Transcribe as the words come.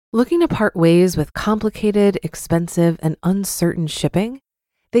Looking to part ways with complicated, expensive, and uncertain shipping?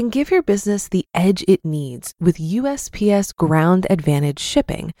 Then give your business the edge it needs with USPS Ground Advantage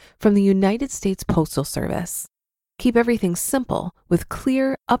shipping from the United States Postal Service. Keep everything simple with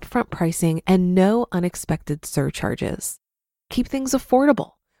clear, upfront pricing and no unexpected surcharges. Keep things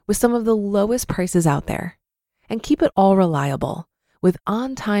affordable with some of the lowest prices out there. And keep it all reliable with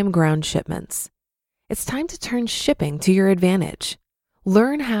on-time ground shipments. It's time to turn shipping to your advantage.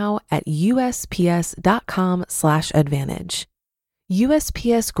 Learn how at USPS.com/advantage.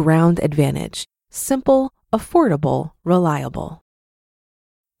 USPS Ground Advantage. Simple, affordable, reliable.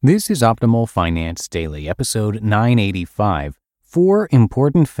 This is Optimal Finance Daily, episode 985, 4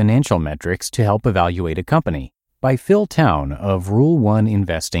 Important Financial Metrics to Help Evaluate a Company, by Phil Town of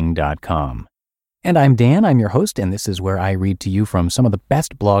Rule1Investing.com. And I'm Dan, I'm your host, and this is where I read to you from some of the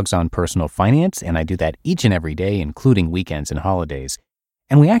best blogs on personal finance, and I do that each and every day, including weekends and holidays.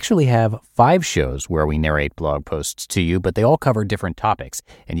 And we actually have 5 shows where we narrate blog posts to you, but they all cover different topics.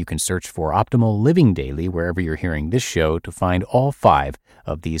 And you can search for Optimal Living Daily wherever you're hearing this show to find all 5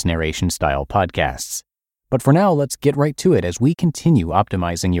 of these narration-style podcasts. But for now, let's get right to it as we continue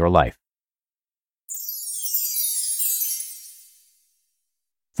optimizing your life.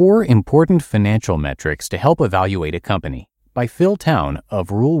 4 Important Financial Metrics to Help Evaluate a Company, by Phil Town of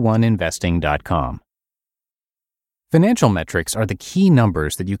Rule1Investing.com. Financial metrics are the key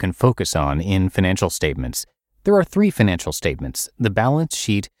numbers that you can focus on in financial statements. There are 3 financial statements: the balance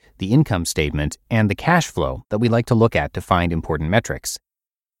sheet, the income statement, and the cash flow that we like to look at to find important metrics.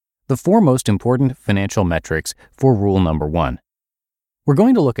 The 4 most important financial metrics for rule number 1. We're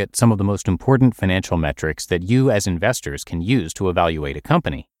going to look at some of the most important financial metrics that you as investors can use to evaluate a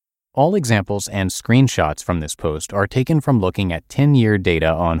company. All examples and screenshots from this post are taken from looking at 10-year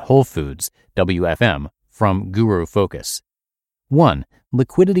data on Whole Foods, WFM, from Guru Focus. 1.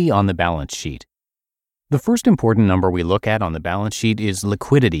 Liquidity on the balance sheet. The first important number we look at on the balance sheet is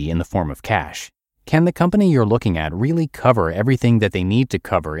liquidity in the form of cash. Can the company you're looking at really cover everything that they need to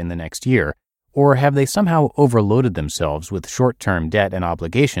cover in the next year, or have they somehow overloaded themselves with short-term debt and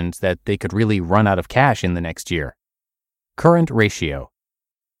obligations that they could really run out of cash in the next year? Current ratio.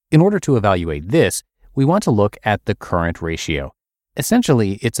 In order to evaluate this, we want to look at the current ratio.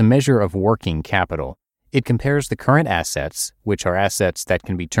 Essentially, it's a measure of working capital. It compares the current assets, which are assets that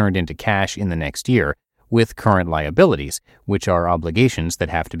can be turned into cash in the next year, with current liabilities, which are obligations that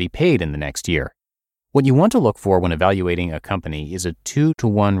have to be paid in the next year. What you want to look for when evaluating a company is a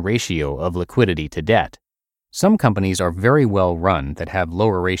 2-to-1 ratio of liquidity to debt. Some companies are very well run that have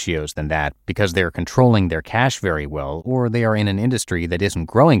lower ratios than that because they're controlling their cash very well, or they are in an industry that isn't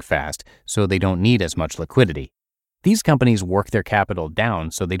growing fast, so they don't need as much liquidity. These companies work their capital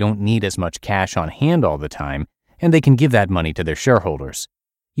down so they don't need as much cash on hand all the time, and they can give that money to their shareholders.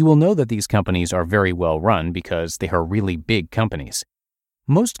 You will know that these companies are very well run because they are really big companies.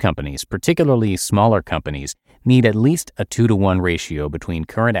 Most companies, particularly smaller companies, need at least a 2-to-1 ratio between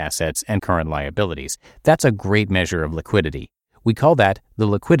current assets and current liabilities. That's a great measure of liquidity. We call that the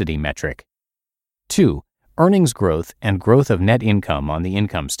liquidity metric. 2. Earnings growth and growth of net income on the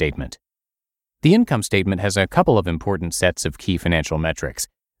income statement. The income statement has a couple of important sets of key financial metrics.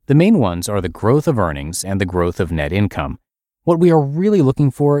 The main ones are the growth of earnings and the growth of net income. What we are really looking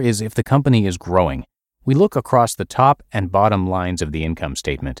for is if the company is growing. We look across the top and bottom lines of the income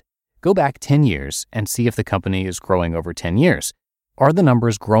statement. Go back 10 years and see if the company is growing over 10 years. Are the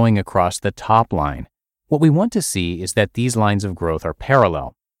numbers growing across the top line? What we want to see is that these lines of growth are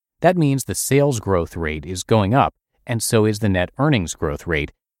parallel. That means the sales growth rate is going up, and so is the net earnings growth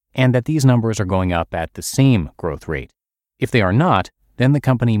rate, and that these numbers are going up at the same growth rate. If they are not, then the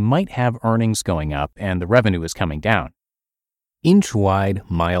company might have earnings going up and the revenue is coming down. Inch wide,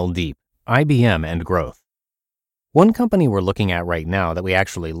 mile deep. IBM and growth. One company we're looking at right now that we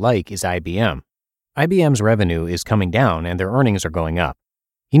actually like is IBM. IBM's revenue is coming down and their earnings are going up.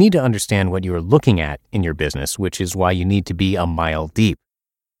 You need to understand what you're looking at in your business, which is why you need to be a mile deep.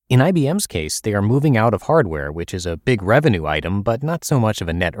 In IBM's case, they are moving out of hardware, which is a big revenue item, but not so much of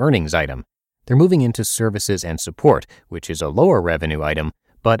a net earnings item. They're moving into services and support, which is a lower revenue item,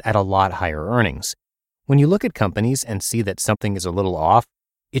 but at a lot higher earnings. When you look at companies and see that something is a little off,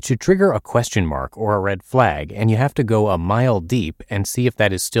 it should trigger a question mark or a red flag, and you have to go a mile deep and see if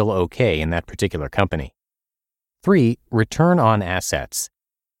that is still okay in that particular company. 3. Return on assets.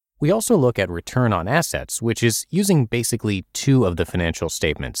 We also look at return on assets, which is using basically 2 of the financial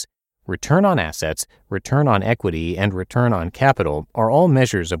statements. Return on assets, return on equity, and return on capital are all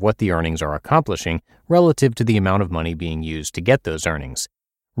measures of what the earnings are accomplishing relative to the amount of money being used to get those earnings.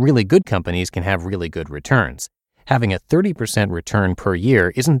 Really good companies can have really good returns. Having a 30% return per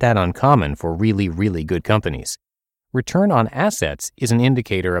year isn't that uncommon for really, really good companies. Return on assets is an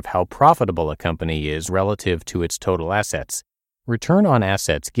indicator of how profitable a company is relative to its total assets. Return on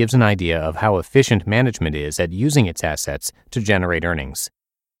assets gives an idea of how efficient management is at using its assets to generate earnings.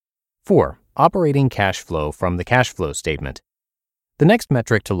 4. Operating cash flow from the cash flow statement. The next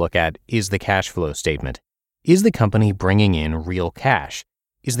metric to look at is the cash flow statement. Is the company bringing in real cash?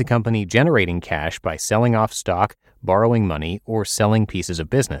 Is the company generating cash by selling off stock, borrowing money, or selling pieces of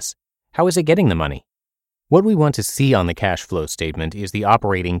business? How is it getting the money? What we want to see on the cash flow statement is the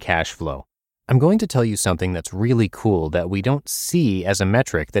operating cash flow. I'm going to tell you something that's really cool that we don't see as a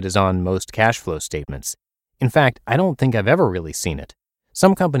metric that is on most cash flow statements. In fact, I don't think I've ever really seen it.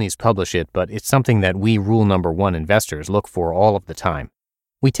 Some companies publish it, but it's something that we Rule Number 1 investors look for all of the time.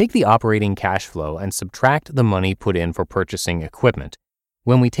 We take the operating cash flow and subtract the money put in for purchasing equipment.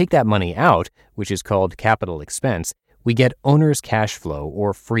 When we take that money out, which is called capital expense, we get owner's cash flow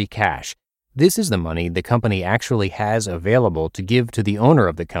or free cash. This is the money the company actually has available to give to the owner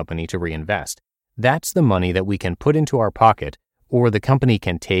of the company to reinvest. That's the money that we can put into our pocket, or the company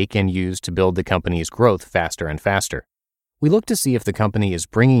can take and use to build the company's growth faster and faster. We look to see if the company is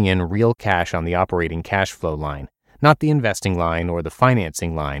bringing in real cash on the operating cash flow line, not the investing line or the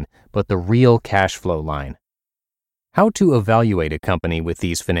financing line, but the real cash flow line. How to evaluate a company with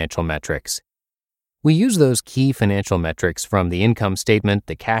these financial metrics. We use those key financial metrics from the income statement,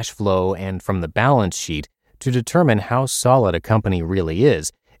 the cash flow, and from the balance sheet to determine how solid a company really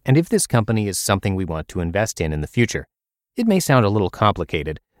is and if this company is something we want to invest in the future. It may sound a little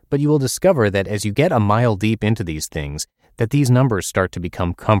complicated, but you will discover that as you get a mile deep into these things, that these numbers start to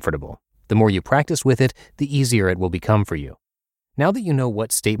become comfortable. The more you practice with it, the easier it will become for you. Now that you know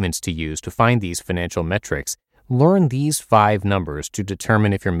what statements to use to find these financial metrics, learn these 5 numbers to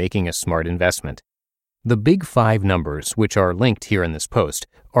determine if you're making a smart investment. The big 5 numbers, which are linked here in this post,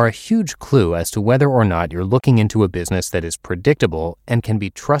 are a huge clue as to whether or not you're looking into a business that is predictable and can be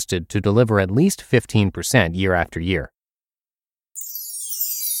trusted to deliver at least 15% year after year.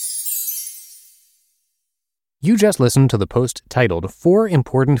 You just listened to the post titled 4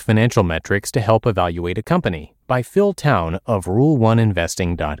 Important Financial Metrics to Help Evaluate a Company by Phil Town of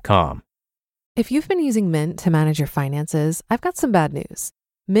Rule1Investing.com. If you've been using Mint to manage your finances, I've got some bad news.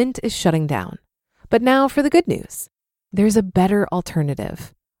 Mint is shutting down. But now for the good news. There's a better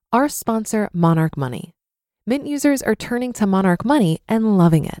alternative. Our sponsor, Monarch Money. Mint users are turning to Monarch Money and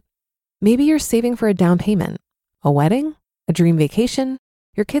loving it. Maybe you're saving for a down payment, a wedding, a dream vacation,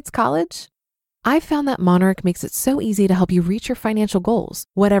 your kid's college. I've found that Monarch makes it so easy to help you reach your financial goals,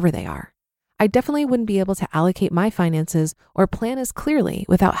 whatever they are. I definitely wouldn't be able to allocate my finances or plan as clearly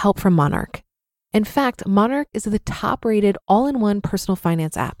without help from Monarch. In fact, Monarch is the top-rated all-in-one personal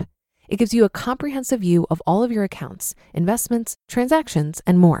finance app. It gives you a comprehensive view of all of your accounts, investments, transactions,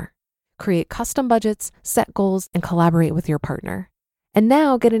 and more. Create custom budgets, set goals, and collaborate with your partner. And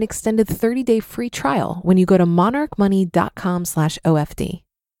now get an extended 30-day free trial when you go to monarchmoney.com/OFD.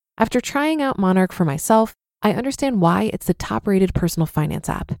 After trying out Monarch for myself, I understand why it's the top-rated personal finance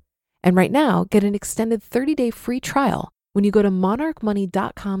app. And right now, get an extended 30-day free trial when you go to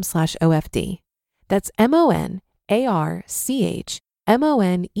monarchmoney.com/OFD. That's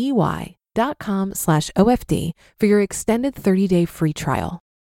monarchmoney.com/OFD for your extended 30-day free trial.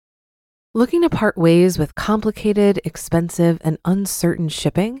 Looking to part ways with complicated, expensive, and uncertain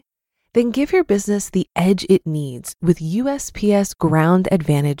shipping? Then give your business the edge it needs with USPS Ground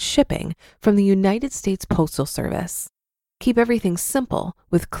Advantage shipping from the United States Postal Service. Keep everything simple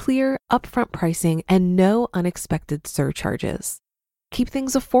with clear, upfront pricing and no unexpected surcharges. Keep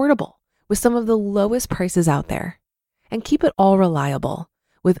things affordable with some of the lowest prices out there. And keep it all reliable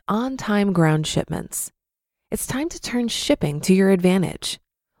with on-time ground shipments. It's time to turn shipping to your advantage.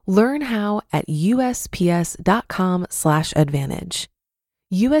 Learn how at USPS.com/advantage.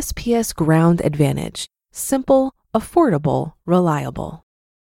 USPS Ground Advantage. Simple, affordable, reliable.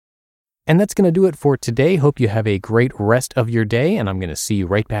 And that's going to do it for today. Hope you have a great rest of your day, and I'm going to see you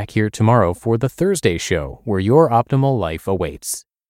right back here tomorrow for the Thursday show, where your optimal life awaits.